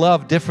you will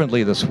love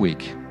differently this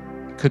week.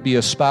 Could be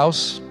a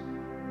spouse,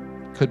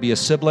 could be a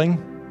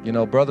sibling. You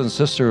know, brother and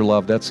sister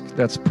love, that's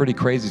pretty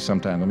crazy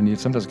sometimes. I mean,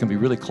 sometimes it can be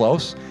really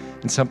close,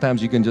 and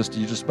sometimes you're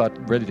just about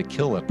ready to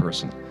kill that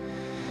person.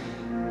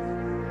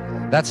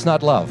 That's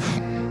not love.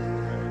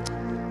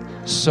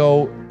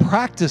 So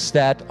practice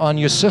that on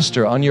your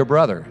sister, on your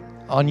brother,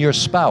 on your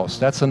spouse.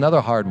 That's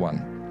another hard one.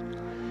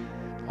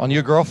 On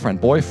your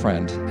girlfriend,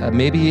 boyfriend,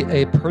 maybe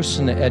a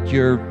person at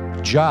your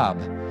job,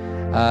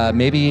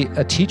 maybe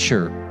a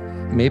teacher,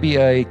 maybe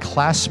a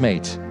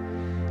classmate.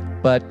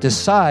 But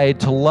decide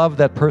to love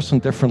that person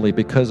differently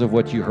because of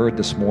what you heard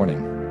this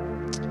morning.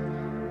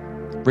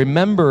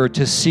 Remember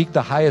to seek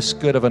the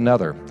highest good of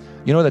another.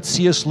 You know that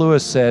C.S.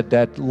 Lewis said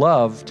that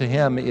love to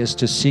him is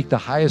to seek the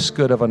highest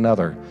good of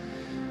another.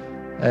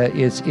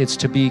 It's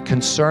to be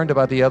concerned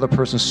about the other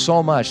person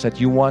so much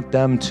that you want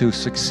them to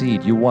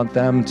succeed. You want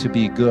them to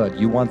be good.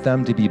 You want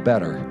them to be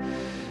better.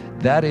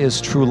 That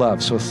is true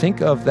love. So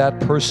think of that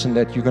person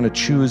that you're going to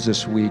choose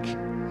this week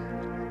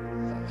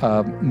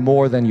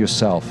more than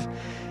yourself.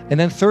 And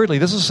then thirdly,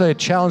 this is a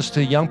challenge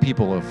to young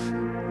people of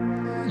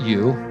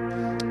you.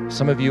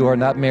 Some of you are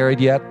not married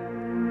yet.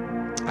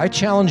 I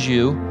challenge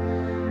you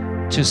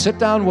to sit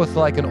down with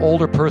like an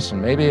older person,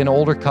 maybe an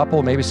older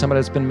couple, maybe somebody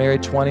that's been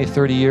married 20,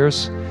 30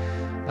 years.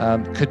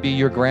 Could be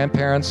your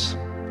grandparents,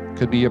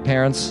 could be your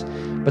parents.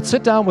 But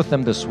sit down with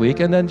them this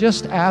week and then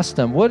just ask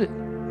them,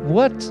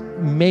 what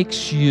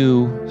makes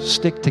you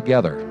stick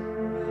together?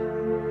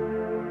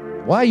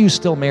 Why are you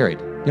still married?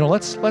 You know,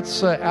 let's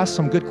ask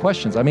some good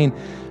questions. I mean,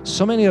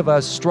 so many of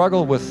us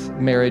struggle with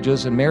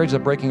marriages, and marriages are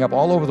breaking up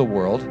all over the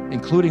world,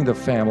 including the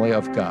family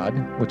of God,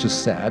 which is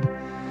sad.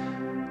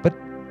 But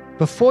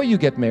before you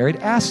get married,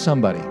 ask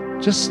somebody.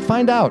 Just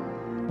find out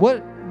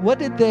what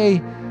did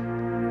they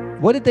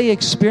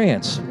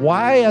experience?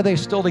 Why are they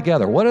still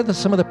together? What are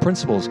some of the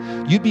principles?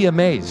 You'd be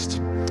amazed.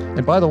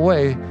 And by the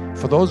way,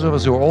 for those of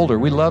us who are older,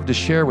 we love to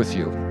share with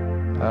you.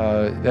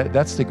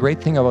 That's the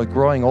great thing about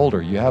growing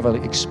older. You have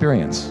an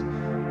experience.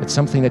 It's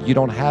something that you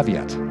don't have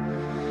yet.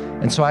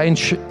 And so I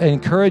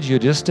encourage you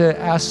just to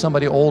ask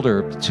somebody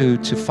older to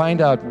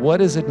find out what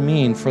does it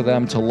mean for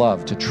them to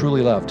love, to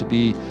truly love, to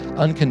be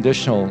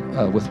unconditional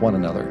with one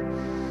another.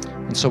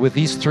 And so with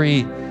these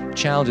 3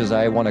 challenges,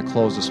 I want to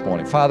close this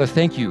morning. Father,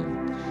 thank you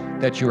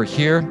that you are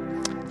here.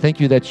 Thank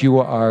you that you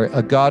are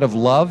a God of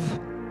love,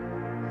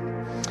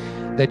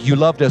 that you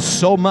loved us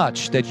so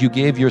much that you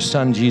gave your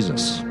Son,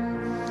 Jesus.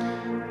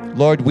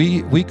 Lord,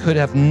 we could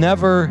have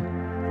never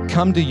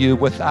come to you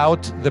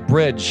without the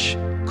bridge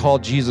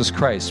called Jesus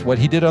Christ. What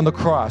he did on the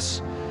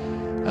cross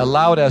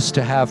allowed us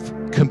to have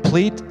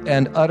complete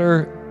and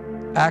utter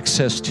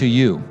access to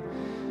you.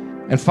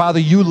 And Father,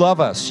 you love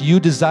us. You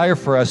desire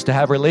for us to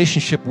have a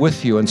relationship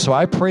with you. And so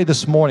I pray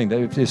this morning that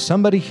if there's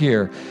somebody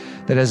here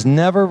that has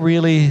never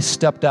really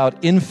stepped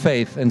out in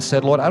faith and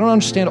said, Lord, I don't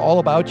understand all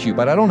about you,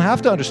 but I don't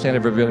have to understand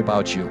everything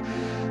about you.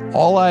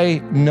 All I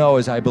know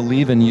is I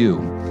believe in you.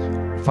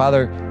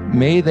 Father,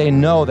 may they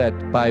know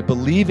that by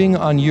believing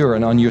on you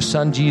and on your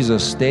Son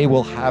Jesus, they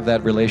will have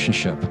that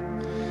relationship.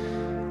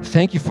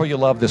 Thank you for your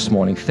love this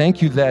morning.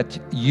 Thank you that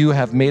you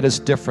have made us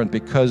different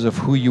because of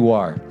who you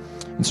are.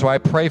 And so I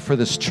pray for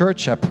this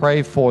church. I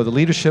pray for the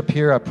leadership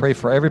here. I pray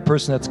for every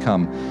person that's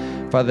come.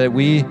 Father, that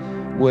we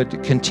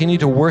would continue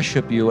to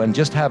worship you and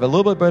just have a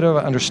little bit of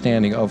an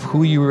understanding of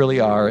who you really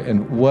are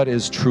and what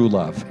is true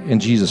love. In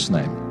Jesus'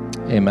 name,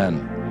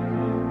 amen.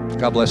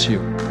 God bless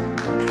you.